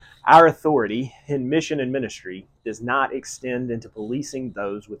Our authority in mission and ministry does not extend into policing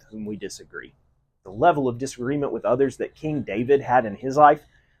those with whom we disagree. The level of disagreement with others that King David had in his life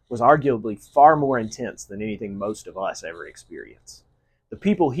was arguably far more intense than anything most of us ever experience. The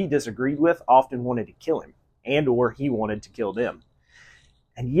people he disagreed with often wanted to kill him, and/or he wanted to kill them.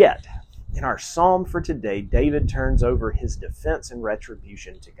 And yet, in our psalm for today, David turns over his defense and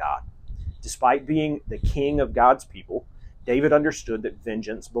retribution to God. Despite being the king of God's people, David understood that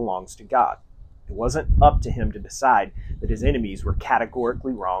vengeance belongs to God. It wasn't up to him to decide that his enemies were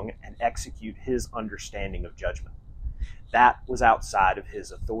categorically wrong and execute his understanding of judgment. That was outside of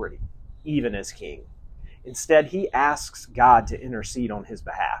his authority, even as king. Instead, he asks God to intercede on his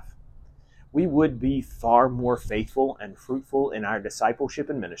behalf. We would be far more faithful and fruitful in our discipleship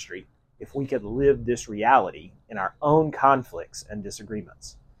and ministry if we could live this reality in our own conflicts and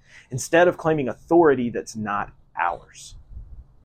disagreements, instead of claiming authority that's not ours.